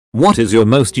What is your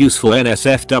most useful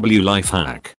NSFW life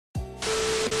hack?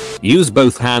 Use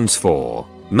both hands for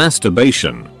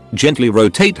masturbation. Gently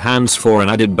rotate hands for an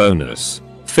added bonus.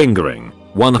 Fingering.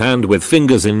 One hand with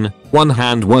fingers in, one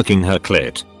hand working her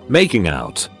clit. Making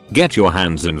out. Get your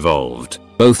hands involved.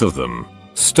 Both of them.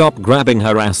 Stop grabbing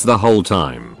her ass the whole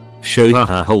time. Show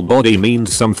her whole body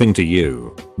means something to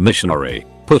you. Missionary.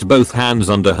 Put both hands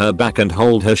under her back and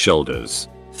hold her shoulders.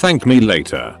 Thank me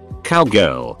later.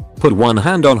 Cowgirl. Put one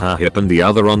hand on her hip and the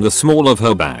other on the small of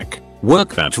her back.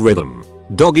 Work that rhythm.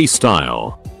 Doggy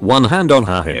style. One hand on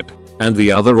her hip and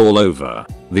the other all over.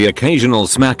 The occasional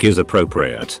smack is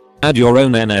appropriate. Add your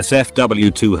own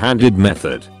NSFW two-handed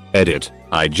method. Edit.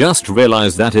 I just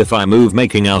realized that if I move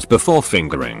making out before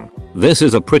fingering, this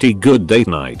is a pretty good date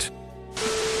night.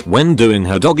 When doing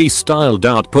her doggy style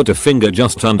dart, put a finger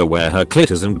just under where her clit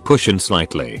is and push in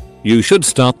slightly. You should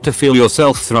start to feel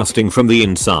yourself thrusting from the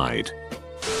inside.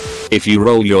 If you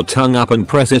roll your tongue up and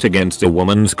press it against a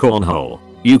woman's cornhole,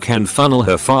 you can funnel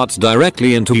her farts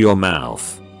directly into your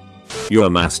mouth. You're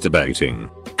masturbating.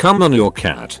 Come on your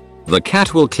cat. The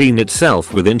cat will clean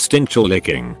itself with instinctual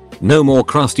licking. No more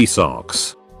crusty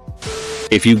socks.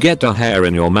 If you get a hair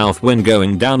in your mouth when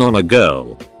going down on a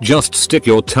girl, just stick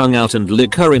your tongue out and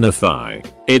lick her inner thigh.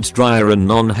 It's drier and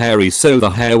non-hairy so the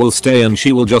hair will stay and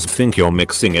she will just think you're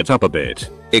mixing it up a bit.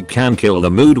 It can kill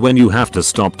the mood when you have to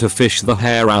stop to fish the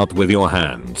hair out with your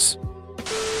hands.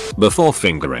 Before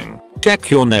fingering, check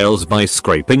your nails by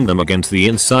scraping them against the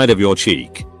inside of your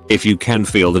cheek. If you can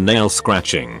feel the nail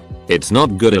scratching, it's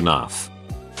not good enough.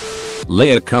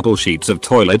 Lay a couple sheets of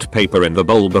toilet paper in the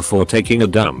bowl before taking a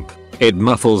dump. It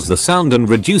muffles the sound and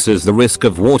reduces the risk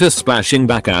of water splashing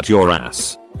back at your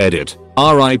ass. Edit.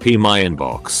 RIP my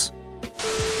inbox.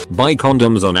 Buy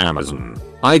condoms on Amazon.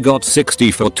 I got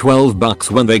 60 for $12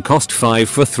 when they cost 5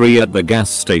 for 3 at the gas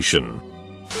station.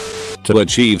 To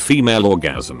achieve female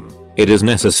orgasm, it is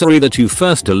necessary that you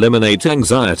first eliminate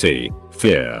anxiety,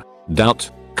 fear, doubt,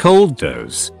 cold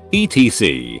toes,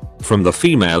 etc. from the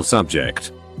female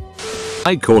subject.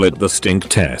 I call it the stink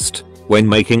test. When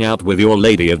making out with your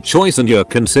lady of choice and you're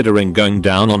considering going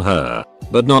down on her,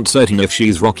 but not certain if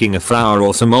she's rocking a flower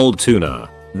or some old tuna,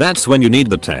 that's when you need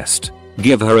the test.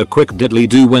 Give her a quick diddly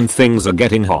do when things are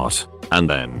getting hot, and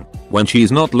then, when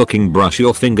she's not looking, brush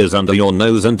your fingers under your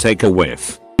nose and take a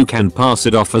whiff. You can pass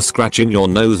it off as scratching your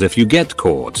nose if you get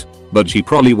caught, but she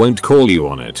probably won't call you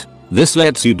on it. This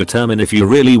lets you determine if you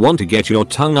really want to get your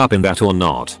tongue up in that or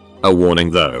not. A warning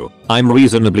though, I'm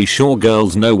reasonably sure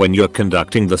girls know when you're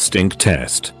conducting the stink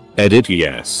test. Edit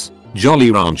yes. Jolly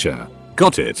Rancher.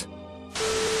 Got it.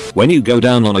 When you go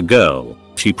down on a girl,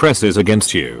 she presses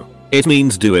against you. It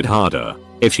means do it harder.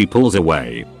 If she pulls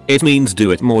away, it means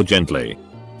do it more gently.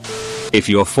 If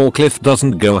your forklift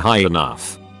doesn't go high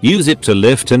enough, use it to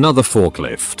lift another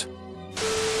forklift.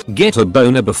 Get a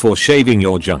boner before shaving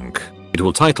your junk. It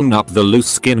will tighten up the loose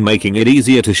skin, making it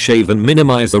easier to shave and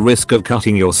minimize the risk of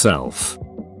cutting yourself.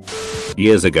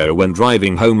 Years ago, when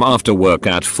driving home after work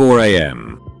at 4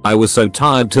 AM, I was so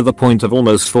tired to the point of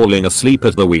almost falling asleep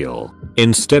at the wheel.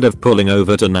 Instead of pulling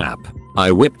over to nap,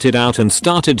 I whipped it out and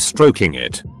started stroking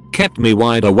it. Kept me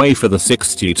wide awake for the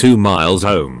 62 miles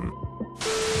home.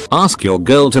 Ask your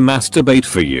girl to masturbate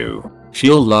for you.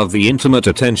 She'll love the intimate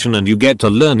attention and you get to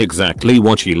learn exactly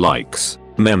what she likes.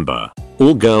 Remember,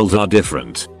 all girls are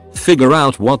different. Figure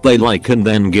out what they like and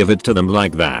then give it to them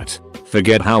like that.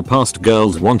 Forget how past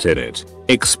girls wanted it.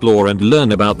 Explore and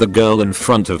learn about the girl in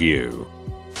front of you.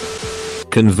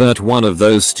 Convert one of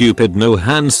those stupid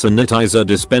no-hands sanitizer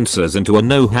dispensers into a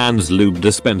no-hands lube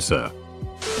dispenser.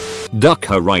 Duck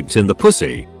her right in the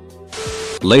pussy.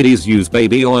 Ladies, use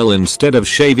baby oil instead of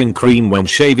shaving cream when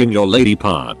shaving your lady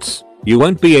parts. You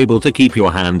won't be able to keep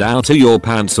your hand out of your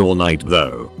pants all night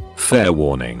though. Fair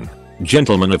warning.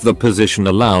 Gentlemen, if the position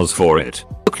allows for it,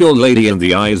 look your lady in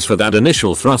the eyes for that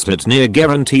initial thrust. It's near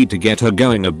guaranteed to get her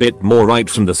going a bit more right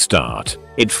from the start.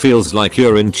 It feels like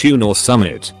you're in tune or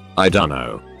summit. I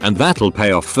dunno. And that'll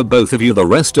pay off for both of you the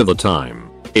rest of the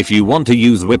time. If you want to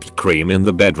use whipped cream in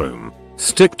the bedroom,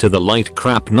 stick to the light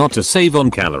crap not to save on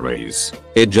calories.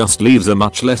 It just leaves a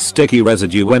much less sticky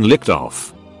residue when licked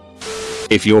off.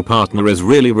 If your partner is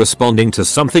really responding to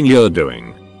something you're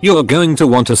doing, you're going to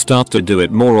want to start to do it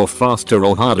more or faster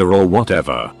or harder or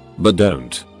whatever. But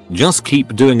don't. Just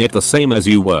keep doing it the same as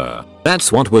you were.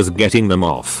 That's what was getting them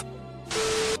off.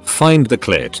 Find the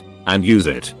clit and use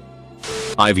it.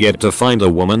 I've yet to find a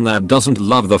woman that doesn't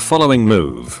love the following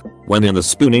move. When in the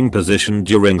spooning position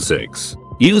during sex,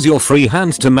 use your free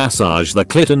hands to massage the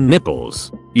clit and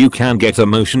nipples. You can get a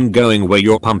motion going where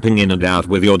you're pumping in and out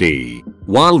with your D.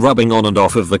 while rubbing on and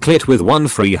off of the clit with one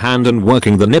free hand and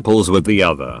working the nipples with the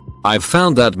other. I've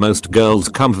found that most girls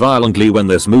come violently when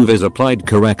this move is applied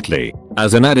correctly.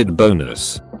 As an added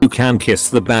bonus, you can kiss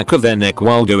the back of their neck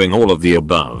while doing all of the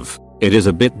above. It is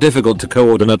a bit difficult to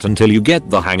coordinate until you get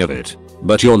the hang of it,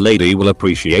 but your lady will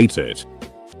appreciate it.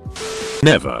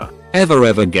 Never,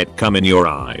 ever get cum in your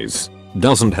eyes.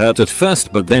 Doesn't hurt at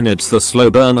first, but then it's the slow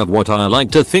burn of what I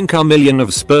like to think are millions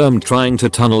of sperm trying to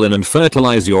tunnel in and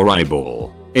fertilize your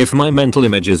eyeball. If my mental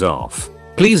image is off,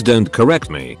 please don't correct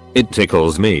me, it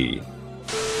tickles me.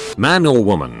 Man or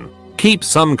woman, keep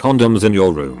some condoms in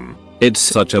your room. It's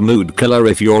such a mood killer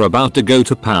if you're about to go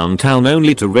to Pound Town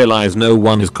only to realize no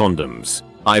one has condoms.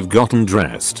 I've gotten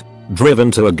dressed,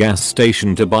 driven to a gas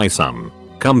station to buy some,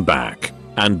 come back,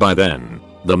 and by then,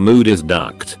 the mood is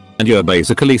ducked, and you're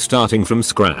basically starting from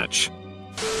scratch.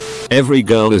 Every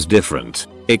girl is different.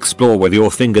 Explore with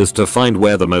your fingers to find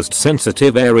where the most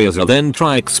sensitive areas are, then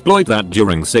try exploit that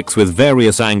during sex with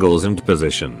various angles and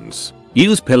positions.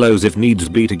 Use pillows if needs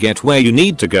be to get where you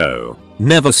need to go.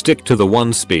 Never stick to the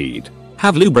one speed.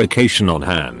 Have lubrication on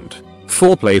hand.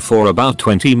 Foreplay for about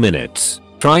 20 minutes.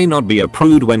 Try not be a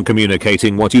prude when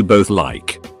communicating what you both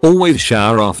like. Always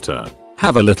shower after.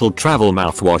 Have a little travel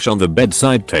mouthwash on the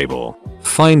bedside table.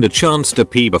 Find a chance to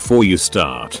pee before you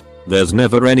start. There's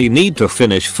never any need to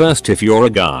finish first if you're a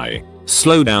guy.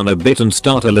 Slow down a bit and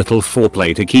start a little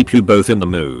foreplay to keep you both in the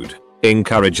mood.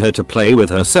 Encourage her to play with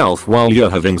herself while you're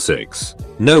having sex.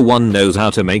 No one knows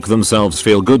how to make themselves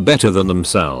feel good better than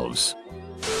themselves.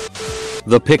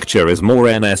 The picture is more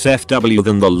NSFW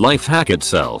than the life hack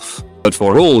itself, but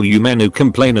for all you men who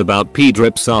complain about pee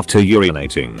drips after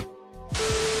urinating.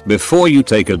 Before you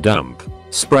take a dump,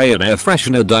 spray an air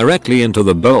freshener directly into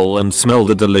the bowl and smell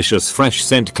the delicious fresh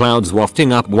scent clouds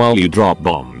wafting up while you drop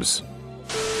bombs.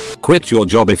 Quit your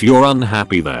job if you're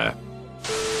unhappy there.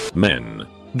 Men,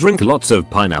 drink lots of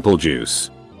pineapple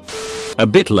juice. A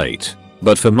bit late,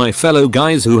 but for my fellow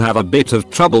guys who have a bit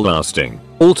of trouble lasting,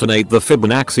 alternate the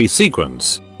Fibonacci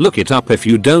sequence. Look it up if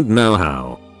you don't know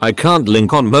how. I can't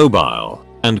link on mobile.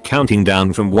 And counting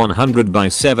down from 100 by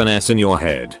 7s in your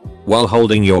head, while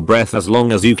holding your breath as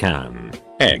long as you can.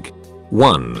 Egg.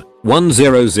 1,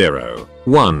 100,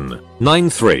 1,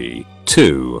 93,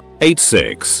 2,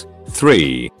 86,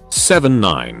 3,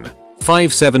 79,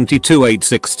 572,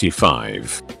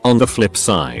 865. On the flip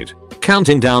side,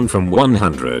 counting down from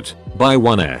 100 by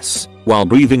 1s, while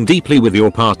breathing deeply with your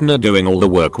partner doing all the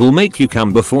work will make you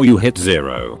come before you hit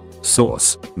 0.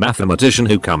 Source: mathematician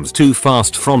who comes too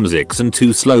fast from Zix and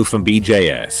too slow from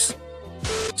BJS.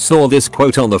 Saw this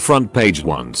quote on the front page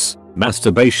once.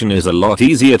 Masturbation is a lot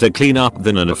easier to clean up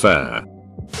than an affair.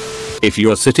 If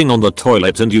you're sitting on the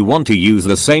toilet and you want to use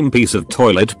the same piece of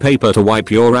toilet paper to wipe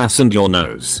your ass and your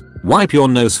nose, wipe your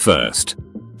nose first.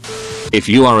 If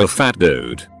you are a fat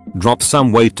dude, drop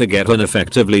some weight to get an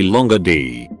effectively longer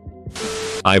D.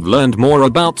 I've learned more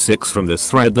about sex from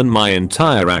this thread than my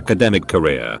entire academic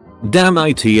career. Damn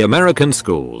IT American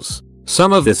schools.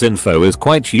 Some of this info is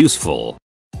quite useful.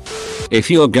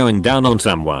 If you're going down on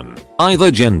someone,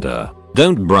 either gender,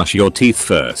 don't brush your teeth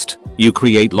first. You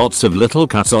create lots of little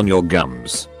cuts on your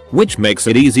gums, which makes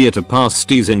it easier to pass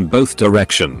stees in both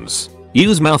directions.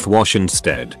 Use mouthwash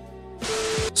instead.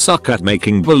 Suck at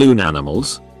making balloon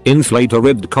animals. Inflate a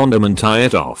ribbed condom and tie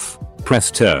it off.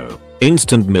 Presto.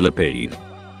 Instant millipede.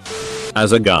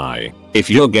 As a guy, if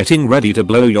you're getting ready to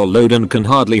blow your load and can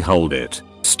hardly hold it,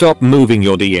 stop moving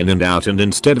your D in and out and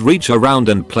instead reach around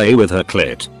and play with her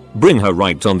clit. Bring her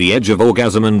right on the edge of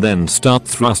orgasm and then start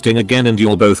thrusting again and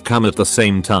you'll both come at the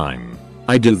same time.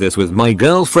 I do this with my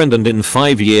girlfriend and in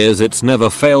 5 years it's never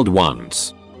failed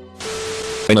once.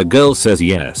 When a girl says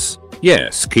yes,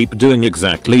 keep doing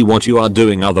exactly what you are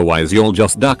doing, otherwise you'll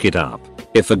just duck it up.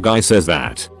 If a guy says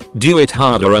that, do it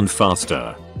harder and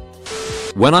faster.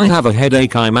 When I have a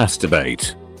headache I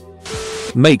masturbate.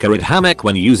 Make a red hammock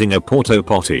when using a porta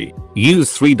potty.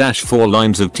 Use 3-4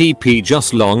 lines of TP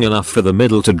just long enough for the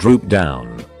middle to droop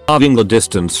down, halving the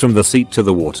distance from the seat to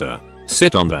the water.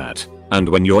 Sit on that, and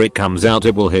when your it comes out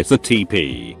it will hit the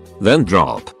TP. Then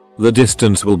drop. The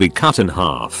distance will be cut in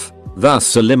half,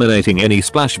 thus eliminating any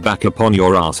splashback upon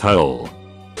your asshole.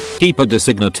 Keep a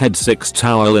designated sex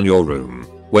towel in your room.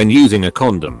 When using a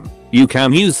condom, you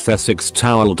can use the sex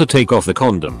towel to take off the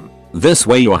condom. This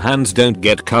way your hands don't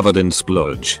get covered in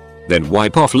spludge. Then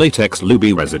wipe off latex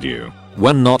lube residue.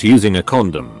 When not using a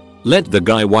condom, let the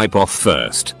guy wipe off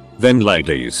first. Then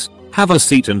ladies, have a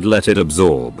seat and let it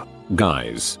absorb.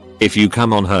 Guys, if you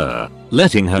come on her,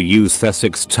 letting her use the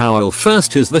sex towel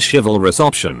first is the chivalrous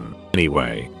option.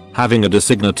 Anyway, Having a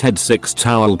designated 6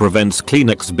 towel prevents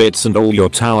Kleenex bits and all your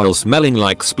towels smelling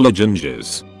like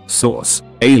splodginges. Source: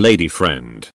 a lady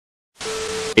friend.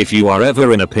 If you are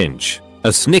ever in a pinch,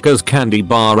 a Snickers candy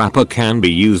bar wrapper can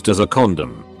be used as a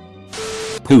condom.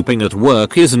 Pooping at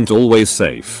work isn't always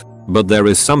safe, but there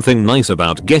is something nice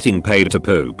about getting paid to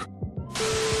poop.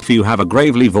 If you have a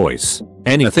gravelly voice,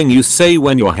 anything you say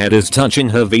when your head is touching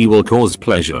her V will cause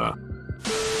pleasure.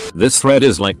 This thread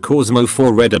is like Cosmo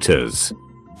for Redditors.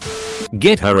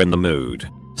 Get her in the mood.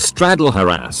 Straddle her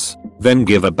ass, then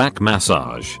give a back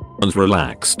massage. Once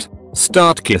relaxed,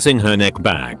 start kissing her neck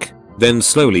back, then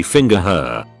slowly finger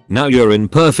her. Now you're in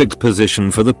perfect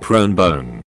position for the prone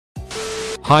bone.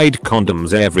 Hide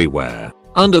condoms everywhere.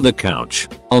 Under the couch,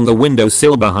 on the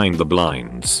windowsill behind the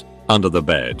blinds, under the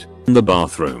bed, in the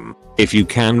bathroom. If you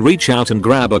can reach out and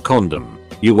grab a condom,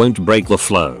 you won't break the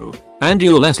flow, and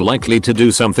you're less likely to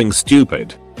do something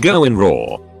stupid. Go in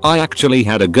raw. I actually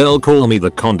had a girl call me the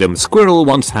condom squirrel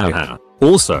once, haha.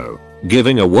 Also,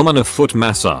 giving a woman a foot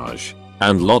massage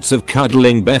and lots of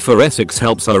cuddling before Essex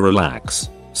helps her relax,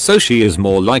 so she is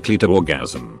more likely to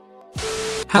orgasm.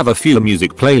 Have a few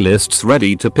music playlists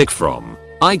ready to pick from.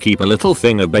 I keep a little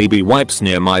thing of baby wipes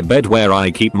near my bed where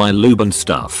I keep my lube and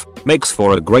stuff. Makes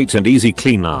for a great and easy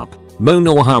cleanup. Moan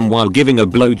or hum while giving a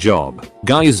blowjob.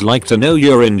 Guys like to know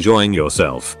you're enjoying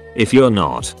yourself. If you're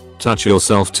not, touch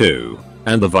yourself too,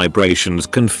 and the vibrations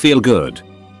can feel good.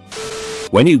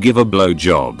 When you give a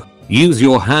blowjob, use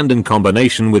your hand in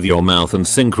combination with your mouth and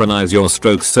synchronize your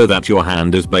strokes so that your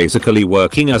hand is basically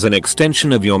working as an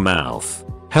extension of your mouth.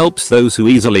 Helps those who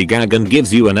easily gag and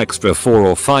gives you an extra 4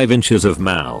 or 5 inches of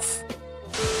mouth.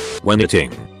 When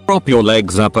eating, prop your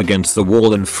legs up against the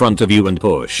wall in front of you and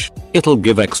push. It'll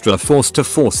give extra force to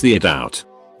force the it out.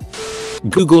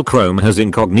 Google Chrome has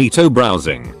incognito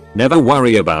browsing. Never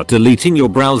worry about deleting your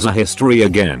browser history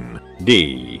again.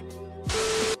 D.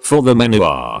 For the men who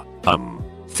are,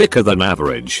 thicker than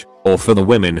average, or for the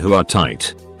women who are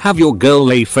tight, have your girl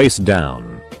lay face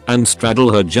down and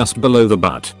straddle her just below the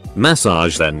butt.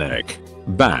 Massage their neck,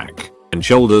 back, and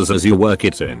shoulders as you work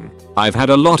it in. I've had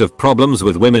a lot of problems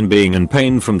with women being in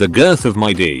pain from the girth of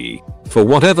my D. For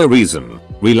whatever reason,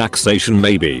 relaxation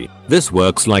maybe, this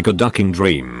works like a ducking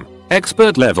dream.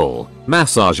 Expert level,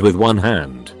 massage with one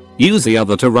hand. Use the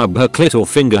other to rub her clit or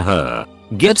finger her.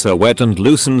 Gets her wet and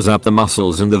loosens up the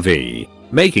muscles in the V,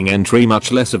 making entry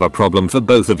much less of a problem for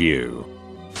both of you.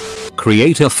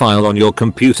 Create a file on your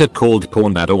computer called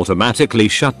porn that automatically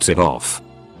shuts it off.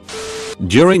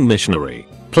 During missionary,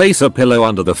 place a pillow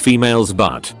under the female's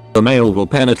butt. The male will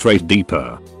penetrate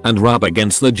deeper and rub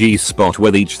against the G-spot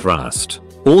with each thrust.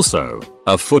 Also,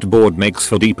 a footboard makes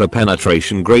for deeper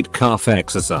penetration, great calf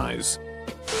exercise.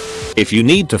 If you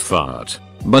need to fart,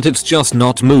 but it's just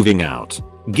not moving out,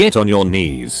 get on your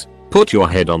knees. Put your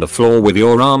head on the floor with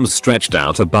your arms stretched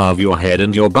out above your head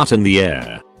and your butt in the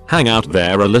air. Hang out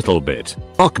there a little bit.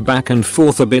 Rock back and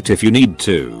forth a bit if you need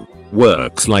to.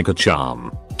 Works like a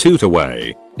charm. Toot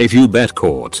away. If you get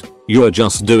caught, you're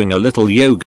just doing a little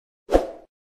yoga.